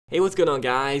Hey, what's going on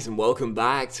guys, and welcome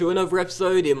back to another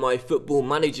episode in my Football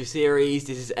Manager series.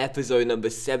 This is episode number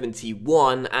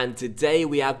 71, and today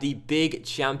we have the big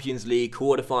Champions League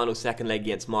quarter-final second leg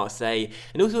against Marseille,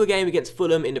 and also a game against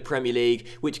Fulham in the Premier League,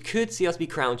 which could see us be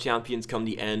crowned champions come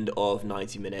the end of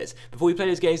 90 minutes. Before we play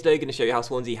those games though, I'm going to show you how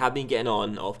Swansea have been getting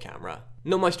on off camera.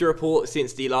 Not much to report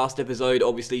since the last episode,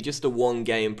 obviously just the one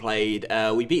game played.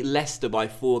 We beat Leicester by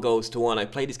 4-1. I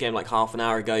played this game like half an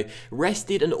hour ago,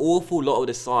 rested an awful lot of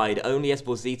the side, only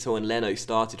Esposito and Leno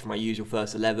started for my usual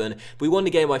first 11. We won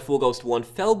the game by 4-1,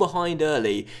 fell behind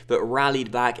early, but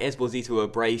rallied back. Esposito a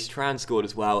brace, Tran scored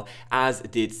as well, as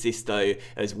did Sisto,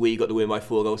 as we got the win by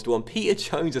 4-1. Peter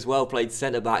Jones as well played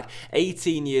centre-back,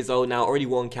 18 years old now, already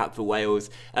one cap for Wales.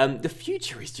 The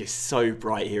future is just so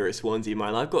bright here at Swansea,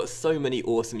 man. I've got so many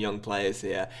awesome young players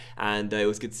here, and it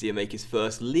was good to see him make his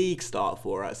first league start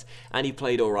for us, and he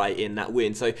played alright in that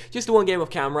win. So just the one game off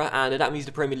camera, and that means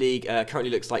the Premier League currently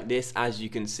looks like this. As you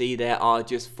can see, there are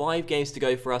just 5 games to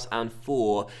go for us and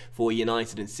 4 for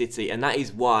United and City, and that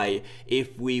is why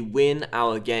if we win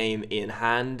our game in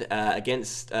hand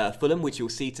against Fulham, which you'll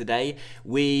see today,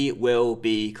 we will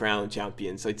be crowned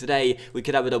champions. So today we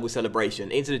could have a double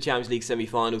celebration into the Champions League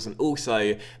semi-finals and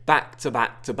also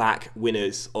back-to-back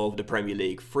winners of the Premier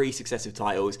League, 3 successive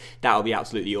titles. That would be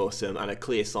absolutely awesome and a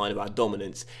clear sign of our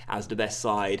dominance as the best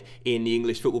side in the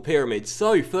English football pyramid.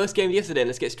 So first game yesterday, and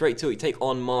let's get straight to it. We take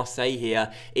on Marseille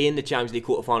here in the Champions League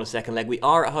quarter-final second leg. We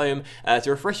are at home. To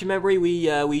refresh your memory,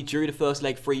 we drew the first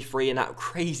leg 3-3 in that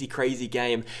crazy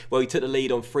game where we took the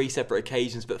lead on 3 separate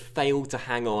occasions but failed to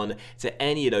hang on to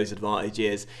any of those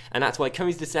advantages, and that's why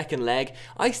coming to the second leg,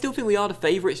 I still think we are the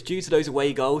favourites due to those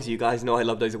away goals. You guys know I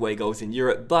love those away goals in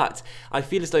Europe, but I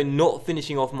feel as though not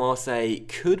finishing off Marseille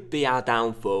could be our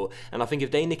downfall, and I think if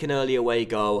they nick an early away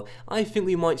goal, I think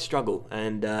we might struggle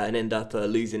and end up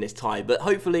losing this tie. But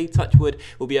hopefully, touch wood,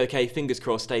 we'll be okay. Fingers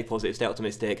crossed, stay positive, stay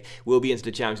optimistic. We'll be into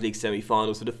the Champions League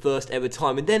semi-finals for the first ever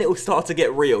time, and then it will start to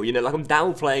get real. You know, like I'm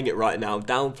downplaying it right now. I'm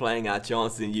downplaying our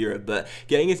chances in Europe, but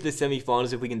getting into the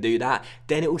semi-finals, if we can do that,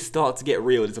 then it will start to get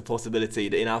real. There's a possibility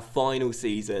that in our final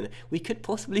season, we could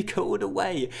possibly go all the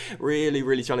way. Really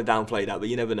trying to downplay that, but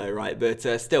you never know, right? But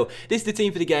still, this is the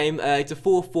team for the game. It's a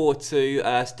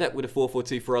 4-4-2. Stuck with a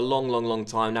 4-4-2 for a long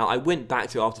time now. I went back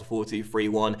to after the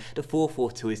 4-2-3-1. The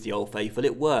 4-4-2 is the old faithful.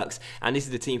 It works. And this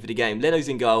is the team for the game. Leno's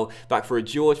in goal. Back for a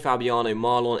George, Fabiano,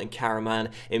 Marlon, and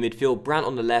Karaman. In midfield, Brandt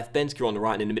on the left, Bensker on the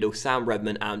right, and in the middle, Sam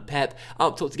Redmond and Pep.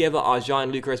 Up top together are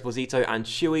Jean, Luca Esposito, and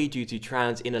Chewy due to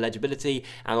Tran's ineligibility.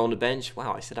 And on the bench,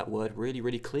 wow, I said that word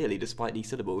really clearly despite these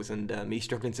syllables and me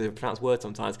struggling to pronounce words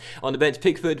sometimes. On the bench,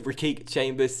 Pickford, Rakik,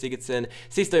 Chambers, Sigurdsson,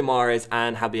 Sisto Mahrez,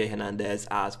 and Javier Hernandez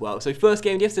as well. So first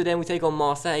game yesterday, we take on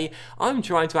Marseille. I'm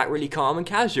trying to act really calm and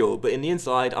casual, but in the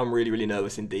inside, I'm really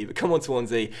nervous indeed. But come on,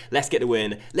 Swansea, let's get the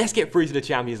win. Let's get through to the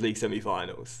Champions League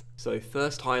semi-finals. So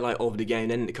first highlight of the game,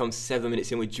 then it comes 7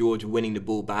 minutes in with George winning the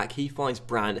ball back. He finds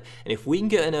Brandt, and if we can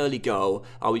get an early goal,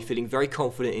 I'll be feeling very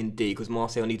confident indeed, because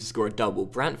Marseille need to score a double.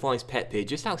 Brandt finds Pep here,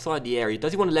 just outside the area.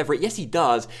 Does he want to lever it? Yes, he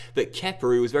does, but Kepa,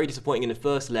 who was very disappointing in the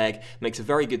first leg, makes a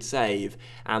very good save,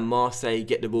 and Marseille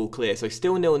get the ball clear. So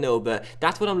still 0-0, but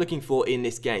that's what I'm looking for in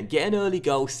this game. Get an early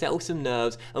goal, settle some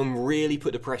nerves, and really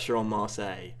put the pressure on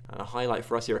Marseille. And a highlight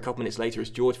for us here a couple minutes later as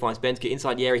George finds Bensker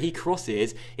inside the area. He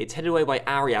crosses. It's headed away by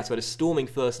Arias, who had a storming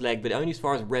first leg, but only as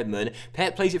far as Redmond.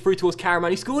 Pep plays it through towards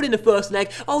Karaman, who scored in the first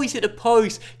leg. Oh, he's hit the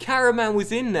post. Karaman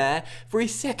was in there for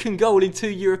his second goal in 2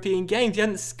 European games. He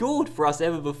hadn't scored for us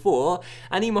ever before,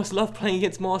 and he must love playing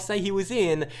against Marseille. He was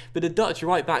in, but the Dutch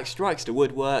right back strikes the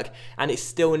woodwork, and it's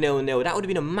still 0-0. That would have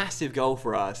been a massive goal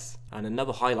for us. And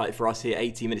another highlight for us here,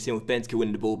 18 minutes in with Bensker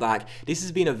winning the ball back. This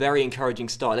has been a very encouraging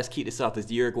start. Let's keep this up as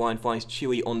the Uruguayan finds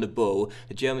Chewy on the ball.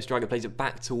 The German striker plays it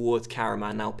back towards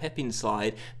Karaman. Now Pep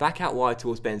inside, back out wide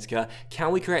towards Bensker.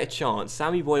 Can we create a chance?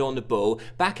 Sammy Boy on the ball,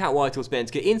 back out wide towards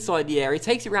Bensker, inside the area,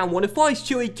 takes it round one and finds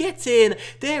Chewy, gets in.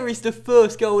 There is the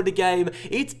first goal of the game.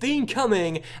 It's been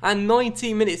coming, and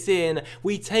 19 minutes in,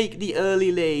 we take the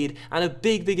early lead and a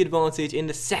big advantage in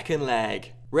the second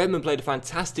leg. Redmond played a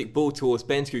fantastic ball towards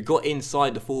Bensker, who got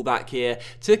inside the fullback here,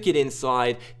 took it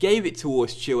inside, gave it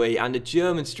towards Chewy, and the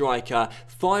German striker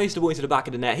fires the ball into the back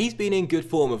of the net. He's been in good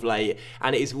form of late,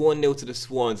 and it is 1-0 to the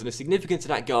Swans. And the significance of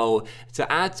that goal, to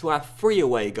add to our 3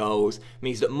 away goals,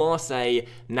 means that Marseille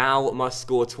now must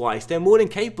score twice. They're more than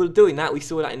capable of doing that. We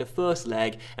saw that in the first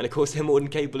leg, and of course they're more than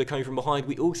capable of coming from behind.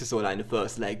 We also saw that in the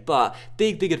first leg, but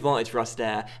big advantage for us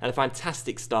there, and a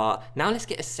fantastic start. Now let's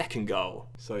get a second goal.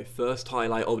 So first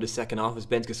highlight highlight of the second half as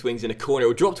Bentica swings in a corner. It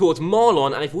will drop towards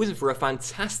Marlon, and if it wasn't for a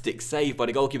fantastic save by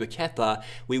the goalkeeper Kepa,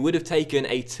 we would have taken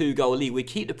a 2-goal lead. We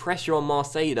keep the pressure on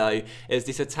Marseille though as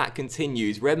this attack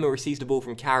continues. Redmond receives the ball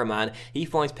from Karaman. He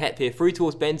finds Pep here through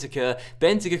towards Bentica.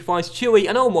 Bentica finds Chewy,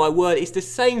 and oh my word, it's the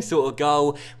same sort of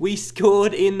goal we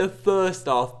scored in the first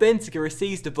half. Bentica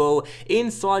receives the ball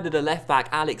inside of the left back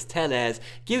Alex Tellez,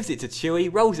 gives it to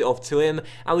Chewy, rolls it off to him,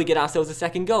 and we get ourselves a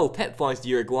second goal. Pep finds the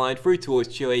Uruguayan through towards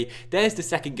Chewy. There's the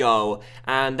second goal,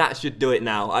 and that should do it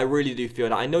now. I really do feel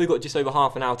that. I know we've got just over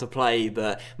half an hour to play,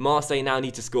 but Marseille now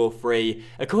need to score 3.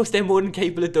 Of course, they're more than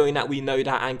capable of doing that. We know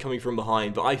that, and coming from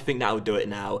behind, but I think that will do it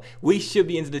now. We should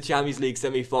be into the Champions League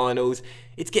semi-finals.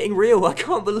 It's getting real. I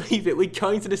can't believe it. We're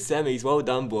going to the semis. Well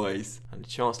done, boys. And a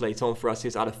chance later on for us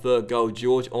is at a third goal.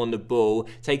 George on the ball.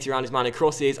 Takes it around his man and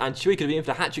crosses. And Chewy could have been in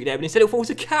for the hat-trick there, but instead it falls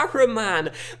to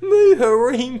Karaman.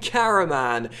 Muharrem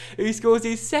Karaman, who scores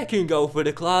his second goal for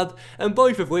the club. And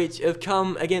both of which have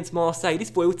come against Marseille.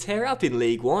 This boy will tear it up in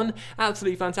League 1.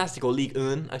 Absolutely fantastic. Or League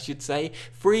 1, I should say.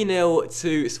 3-0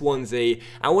 to Swansea.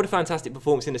 And what a fantastic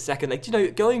performance in the second leg. Do you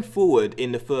know, going forward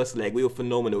in the first leg, we were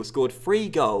phenomenal. Scored 3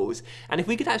 goals. And if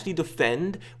we could actually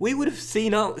defend, we would have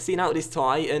seen out this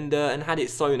tie and had it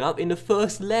sewn up in the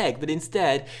first leg. But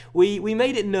instead, we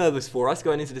made it nervous for us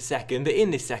going into the second. But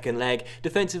in this second leg,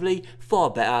 defensively,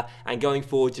 far better. And going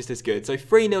forward, just as good. So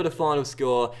 3-0 the final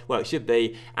score. Well, it should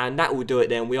be. And that will do it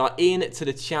then. We are in to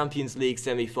the Champions League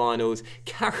semi-finals.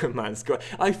 Karaman scored.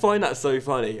 I find that so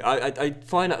funny. I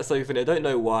find that so funny. I don't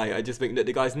know why. I just think that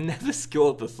the guy's never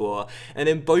scored before. And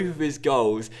then both of his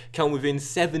goals come within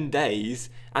 7 days.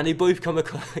 And they both come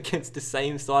against the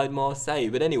same side, Marseille.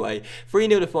 But anyway,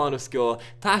 3-0 the final score.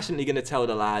 Passionately going to tell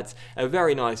the lads, a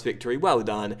very nice victory. Well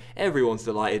done. Everyone's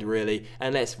delighted, really.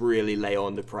 And let's really lay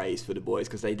on the praise for the boys,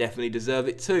 because they definitely deserve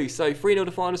it too. So 3-0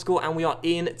 the final score, and we are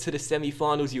in to the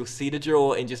semi-finals. You'll see the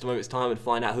draw in just a moment's time and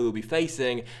find out who we'll be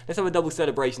facing. Let's have a double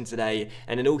celebration today,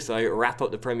 and then also wrap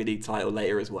up the Premier League title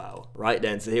later as well. Right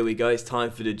then, so here we go. It's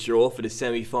time for the draw for the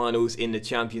semi-finals in the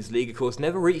Champions League. Of course,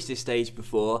 never reached this stage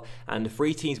before, and the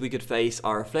 3 teams we could face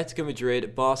are Atletico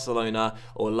Madrid, Barcelona,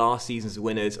 or last season's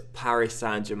winners, Paris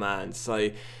Saint-Germain.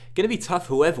 So, going to be tough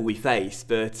whoever we face,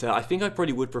 but I think I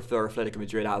probably would prefer Atletico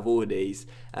Madrid out of all of these,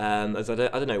 as I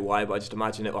don't know why, but I just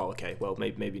imagine it. Oh, okay, well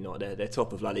maybe not. They're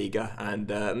top of La Liga, and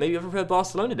maybe I prefer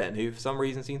Barcelona then, who for some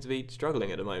reason seem to be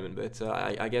struggling at the moment. But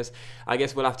I guess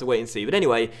we'll have to wait and see. But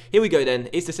anyway, here we go then.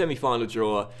 It's the semi-final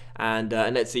draw, and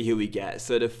let's see who we get.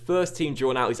 So the first team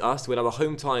drawn out is us. We'll have a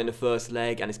home tie in the first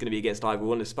leg, and it's going to be against either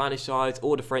one of the Spanish sides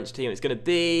or the French team. It's going to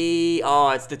be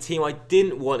it's the team I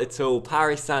didn't want at all,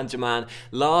 Paris Saint-Germain.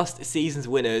 Last season's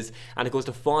winners, and of course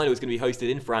the final is going to be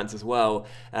hosted in France as well.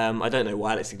 I don't know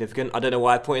why that's significant. I don't know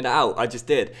why I pointed that out. I just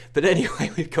did. But anyway,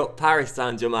 we've got Paris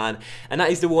Saint-Germain, and that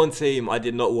is the one team I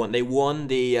did not want. They won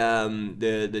the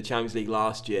Champions League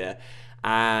last year,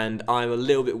 and I'm a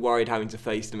little bit worried having to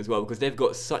face them as well, because they've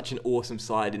got such an awesome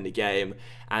side in the game,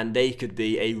 and they could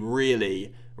be a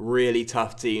really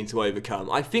tough team to overcome.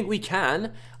 I think we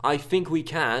can,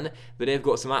 but they've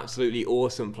got some absolutely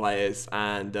awesome players,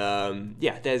 and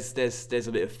yeah, there's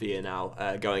a bit of fear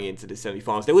now going into the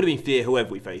semi-finals. There would have been fear whoever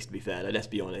we faced, to be fair, let's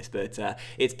be honest, but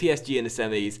it's PSG in the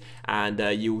semis, and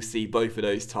you will see both of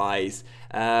those ties.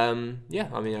 Yeah,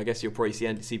 I mean, I guess you'll probably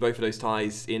see both of those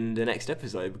ties in the next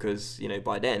episode, because, you know,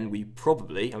 by then we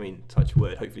probably, I mean, touch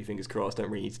wood, hopefully fingers crossed, don't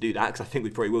really need to do that, because I think we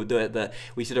probably will do it, but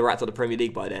we should have wrapped up the Premier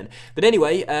League by then. But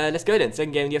anyway, let's go then.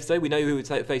 Second game of the episode. We know who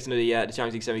we're facing in the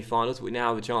Champions League semi-finals, but we now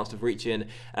have a chance of reaching,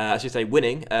 I should say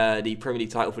winning, the Premier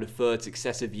League title for the 3rd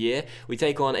successive year. We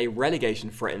take on a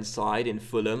relegation-threatened side in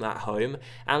Fulham at home,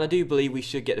 and I do believe we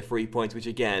should get the 3 points, which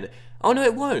again, oh no,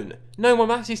 it won't. No, my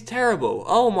maths is terrible.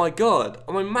 Oh my god,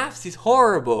 my maths is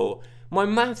horrible. My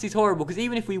maths is horrible, because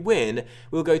even if we win,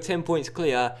 we'll go 10 points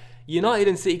clear. United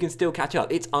and City can still catch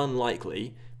up. It's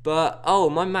unlikely, but oh,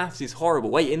 my maths is horrible.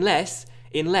 Wait, unless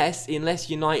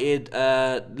United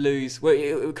lose. Well,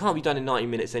 it can't be done in 90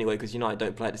 minutes anyway, because United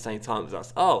don't play at the same time as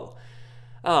us. Oh,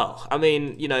 I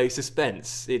mean, you know,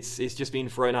 suspense. It's just been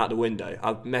thrown out the window.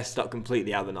 I've messed up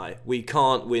completely, haven't I? We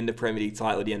can't win the Premier League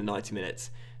title at the end of 90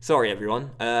 minutes. Sorry,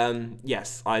 everyone.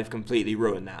 Yes, I've completely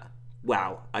ruined that.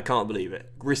 Wow, I can't believe it.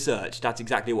 Research, that's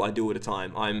exactly what I do all the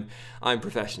time. I'm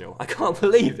professional. I can't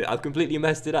believe it. I've completely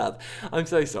messed it up. I'm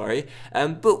so sorry.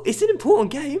 But it's an important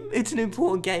game. It's an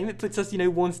important game. It puts us, you know,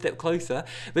 one step closer.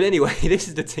 But anyway, this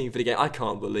is the team for the game. I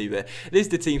can't believe it. This is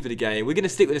the team for the game. We're going to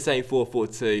stick with the same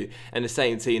 4-4-2 and the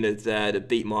same team that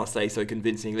beat Marseille so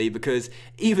convincingly, because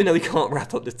even though we can't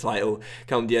wrap up the title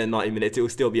come the end of 90 minutes, it will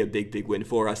still be a big win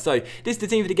for us. So this is the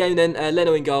team for the game then.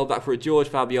 Leno in goal, back for a George,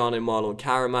 Fabiano, Marlon,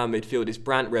 Karaman, midfield. midfield is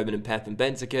Brandt, Redmond and Pep and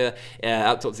Bentaker.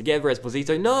 Up top together,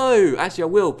 Esposito. No! Actually, I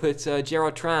will put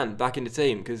Gerard Tran back in the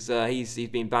team because he's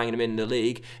been banging him in the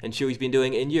league and Chewy's been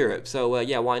doing it in Europe. So,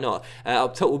 yeah, why not?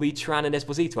 Up top will be Tran and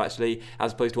Esposito, actually,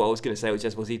 as opposed to what I was going to say, which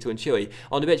is Esposito and Chewy.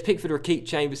 On the bench, Pickford, Rakip,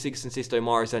 Chambers, Sigurdsson, Sisto,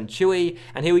 Morris and Chewy.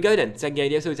 And here we go then. Second game of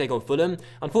the episode, we take on Fulham.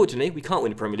 Unfortunately, we can't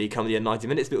win the Premier League come the end 90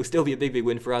 minutes, but it will still be a big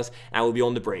win for us and we'll be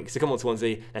on the brink. So come on,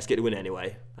 Swansea, let's get the win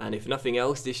anyway. And if nothing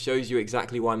else, this shows you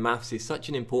exactly why maths is such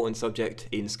an important subject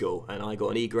in school. And I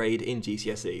got an E grade in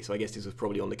GCSE, so I guess this was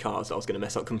probably on the cards. I was going to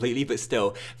mess up completely, but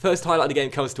still. First highlight of the game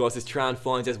comes to us as Tran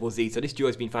finds Esposito. This duo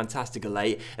has been fantastic of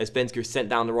late as Bentaker is sent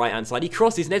down the right-hand side. He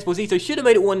crosses and Esposito should have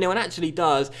made it 1-0 and actually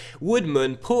does.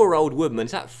 Woodman, poor old Woodman,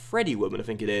 is that Freddie Woodman I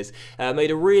think it is,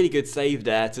 made a really good save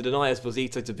there to deny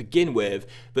Esposito to begin with,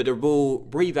 but the ball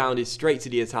rebounded straight to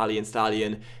the Italian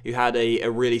stallion who had a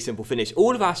really simple finish.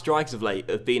 All of our strikers of late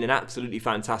have been in absolutely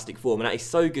fantastic form and that is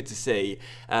so good to see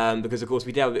because of course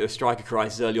we did have a bit of a striker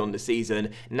crisis early on in the season.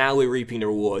 Now we're reaping the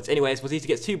rewards. Anyway, Esposito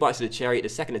gets 2 bites of the cherry. The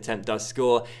second attempt does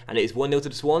score and it is 1-0 to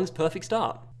the Swans. Perfect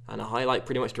start. And a highlight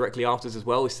pretty much directly after as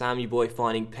well is Sammy Boy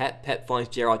finding Pep. Pep finds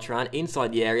Gerard Tran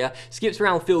inside the area, skips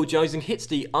around Phil Jones and hits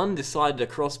the underside of the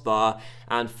crossbar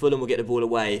and Fulham will get the ball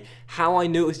away. How I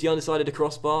knew it was the underside of the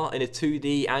crossbar in a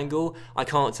 2D angle, I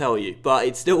can't tell you, but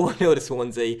it's still 1-0 to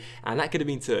Swansea and that could have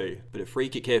been 2. But a free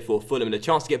kick here for Fulham and a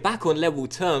chance to get back on level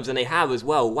terms and they have as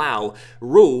well. Wow,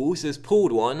 Rules has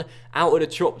pulled one out of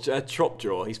the chop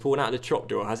drawer. He's pulled out of the chop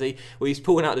drawer, has he? Well, he's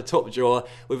pulling out the top drawer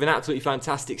with an absolutely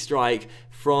fantastic strike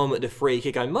from the free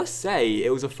kick. I must say,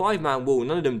 it was a 5-man wall.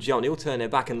 None of them jumped. They all turned their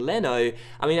back. And Leno,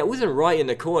 I mean, it wasn't right in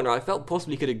the corner. I felt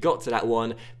possibly could have got to that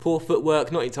one. Poor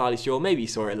footwork, not entirely sure. Maybe he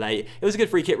saw it late. It was a good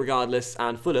free kick regardless.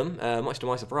 And Fulham, much to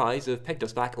my surprise, have pegged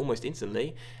us back almost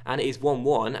instantly. And it is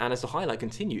 1-1. And as the highlight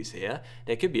continues here,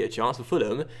 there could be a chance for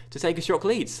Fulham to take a shock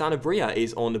lead. Sanabria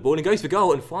is on the ball and goes for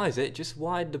goal and fires it just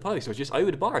wide the post, or just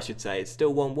over the bar, I should say. It's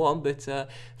still 1-1, but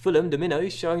Fulham, the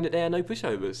minnows, showing that there are no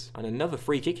pushovers. And another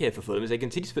free kick here for Fulham as they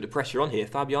continue to put the pressure on here.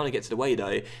 Fabiano gets it away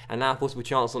though, and now a possible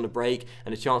chance on the break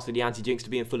and a chance for the anti-jinx to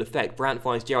be in full effect. Brandt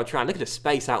finds Gerard Tran. Look at the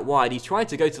space out wide. He tried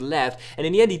to go to the left, and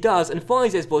in the end he does, and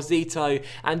finds Esposito,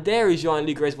 and there is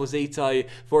Gianluca Esposito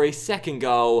for his second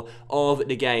goal of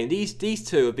the game. These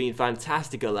two have been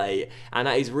fantastic of late, and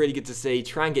that is really good to see.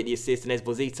 Tran get the assist and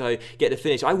Esposito get the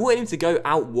finish. I wanted him to go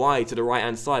out wide to the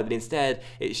right-hand side, but instead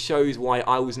it shows why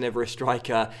I was never a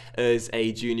striker as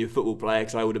a junior football player,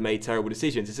 because I would have made terrible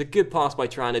decisions. It's a good pass by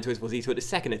Tran to Esposito at the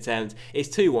second attempt. It's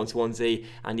 2-1 Swansea,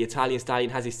 and the Italian stallion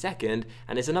has his second,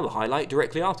 and there's another highlight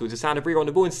directly afterwards. Sanabria on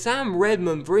the ball, and Sam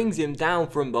Redmond brings him down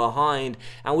from behind,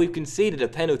 and we've conceded a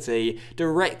penalty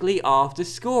directly after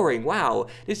scoring. Wow,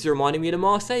 this is reminding me of the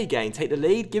Marseille game. Take the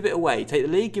lead, give it away. Take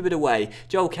the lead, give it away.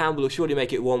 Joel Campbell will surely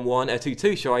make it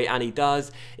 2-2, sorry, and he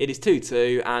does. It is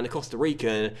 2-2, and the Costa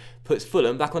Rican puts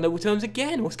Fulham back on level terms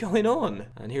again. What's going on?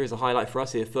 And here is a highlight for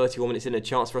us here. 31 minutes in, a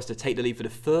chance for us to take the lead for the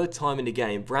 3rd time in the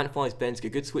game. Brandt finds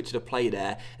Bentaker. Good switch of the play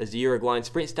there as the Uruguayan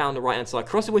sprints down the right-hand side,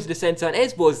 crosses into the centre, and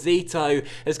Esposito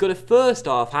has got a first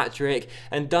half hat-trick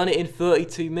and done it in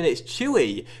 32 minutes.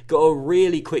 Chewy got a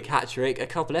really quick hat-trick a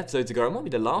couple episodes ago. It might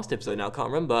be the last episode now, I can't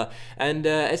remember. And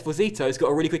Esposito has got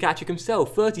a really quick hat-trick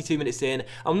himself. 32 minutes in.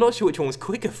 I'm not sure which one was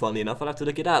quicker, funnily enough. I'll have to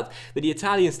look it up. But the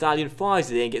Italian stallion fires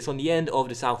it in, gets on the end of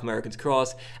the South American's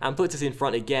cross and puts us in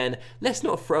front again. Let's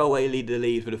not throw away the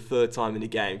lead for the 3rd time in the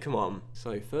game. Come on.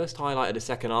 So first highlight of the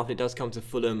second half, and it does come to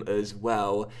Fulham as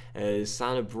well, as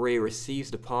Sanabria receives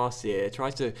the pass here,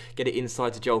 tries to get it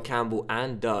inside to Joel Campbell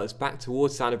and does. Back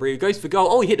towards Sanabria, who goes for goal.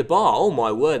 Oh, he hit the bar. Oh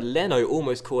my word. Leno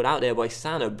almost caught out there by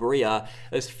Sanabria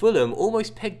as Fulham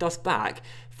almost pegged us back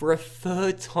for a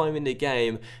 3rd time in the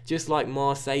game, just like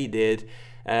Marseille did.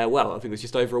 Well, I think it was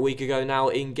just over a week ago now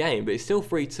in game, but it's still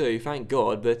 3-2, thank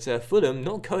God. But Fulham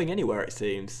not going anywhere, it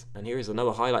seems. And here is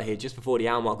another highlight here just before the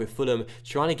hour mark, with Fulham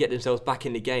trying to get themselves back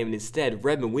in the game, and instead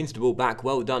Redmond wins the ball back,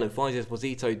 well done, and finds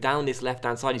Esposito down this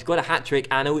left-hand side. He's got a hat-trick,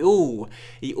 and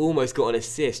he almost got an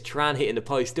assist. Tran hitting the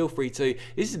post, still 3-2.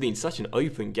 This has been such an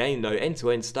open game though,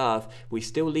 end-to-end stuff. We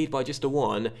still lead by just a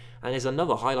 1. And there's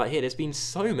another highlight here. There's been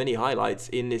so many highlights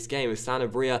in this game as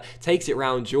Sanabria takes it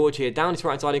round George here, down his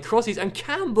right side and crosses, and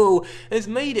Campbell has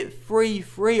made it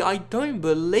 3-3. I don't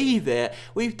believe it.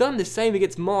 We've done the same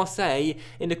against Marseille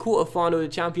in the quarter-final of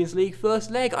the Champions League first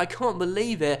leg. I can't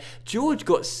believe it. George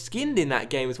got skinned in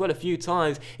that game as well a few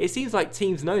times. It seems like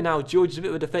teams know now George is a bit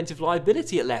of a defensive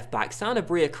liability at left-back.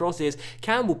 Sanabria crosses,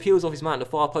 Campbell peels off his man at the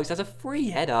far post, has a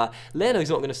free header. Leno's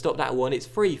not going to stop that one. It's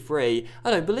 3-3. I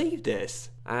don't believe this.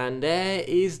 And there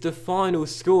is the final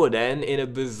score then, in a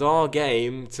bizarre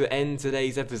game to end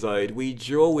today's episode. We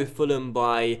draw with Fulham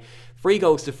by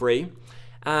 3-3.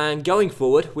 And going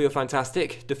forward, we were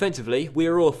fantastic. Defensively, we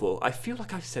were awful. I feel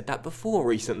like I've said that before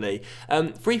recently.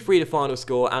 3-3 the final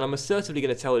score, and I'm assertively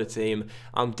going to tell the team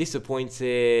I'm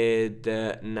disappointed. Nah,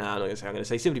 I'm not going to say. I'm going to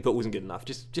say simply put wasn't good enough.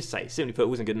 Just say simply put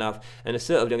wasn't good enough. And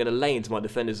assertively, I'm going to lay into my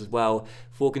defenders as well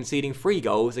for conceding 3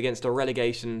 goals against a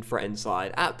relegation threatened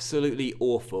side. Absolutely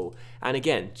awful. And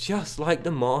again, just like the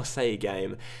Marseille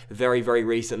game, very, very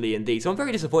recently indeed. So I'm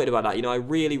very disappointed about that. You know, I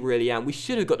really, really am. We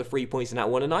should have got the 3 points in that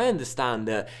one, and I understand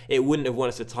that it wouldn't have won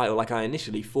us a title like I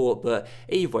initially thought, but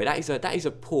either way, that is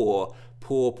a poor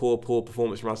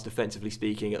performance from us defensively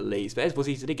speaking, at least. But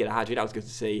Esposito did get a hat-trick. That was good to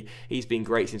see. He's been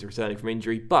great since returning from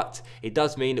injury, but it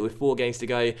does mean that with 4 games to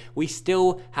go, we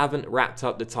still haven't wrapped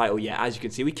up the title yet. As you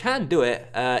can see, we can do it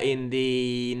in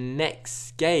the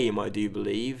next game, I do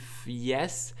believe.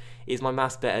 Yes. Is my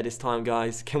maths better this time,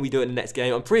 guys? Can we do it in the next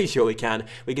game? I'm pretty sure we can.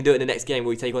 We can do it in the next game where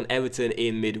we take on Everton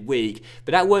in midweek.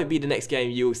 But that won't be the next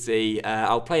game you'll see.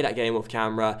 I'll play that game off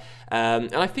camera.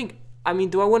 And I mean,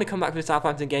 do I want to come back for the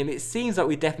Southampton game? It seems like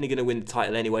we're definitely going to win the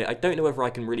title anyway. I don't know whether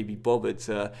I can really be bothered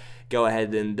to go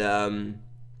ahead and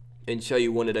show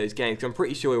you one of those games, because I'm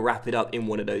pretty sure we'll wrap it up in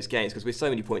one of those games, because we're so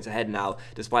many points ahead now,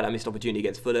 despite that missed opportunity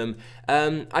against Fulham.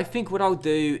 I think what I'll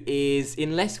do is,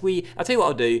 I'll tell you what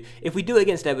I'll do, if we do it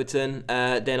against Everton,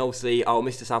 then obviously I'll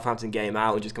miss the Southampton game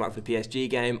out and just come out for the PSG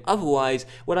game. Otherwise,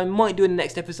 what I might do in the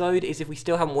next episode is, if we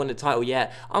still haven't won the title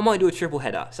yet, I might do a triple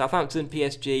header. Southampton,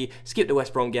 PSG, skip the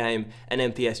West Brom game, and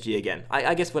then PSG again.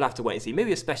 I guess we'll have to wait and see.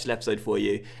 Maybe a special episode for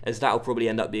you, as that'll probably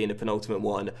end up being the penultimate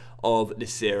one of the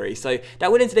series. So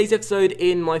that will end today's episode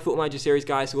in my Football Manager series,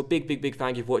 guys. So a big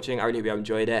thank you for watching. I really hope you have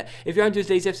enjoyed it. If you're enjoying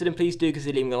today's episode, then please do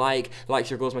consider leaving a like.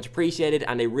 Likes are of course much appreciated,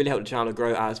 and they really help the channel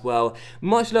grow as well.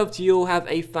 Much love to you all. Have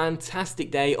a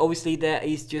fantastic day. Obviously, there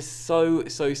is just so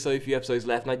few episodes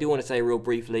left, and I do want to say real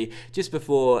briefly, just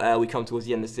before we come towards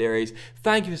the end of the series,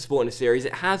 thank you for supporting the series.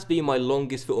 It has been my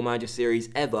longest Football Manager series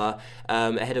ever,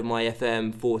 ahead of my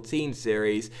FM 14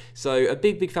 series. So a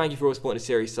big thank you for all supporting the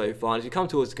series so far. And as we come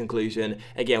towards the conclusion,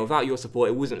 again, without your support,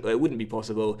 it wouldn't be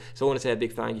possible. So I want to say a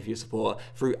big thank you for your support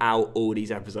throughout all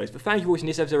these episodes. But thank you for watching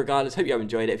this episode regardless. Hope you have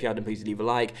enjoyed it. If you have, then please leave a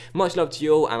like. Much love to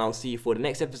you all, and I'll see you for the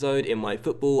next episode in my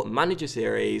Football Manager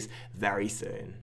series very soon.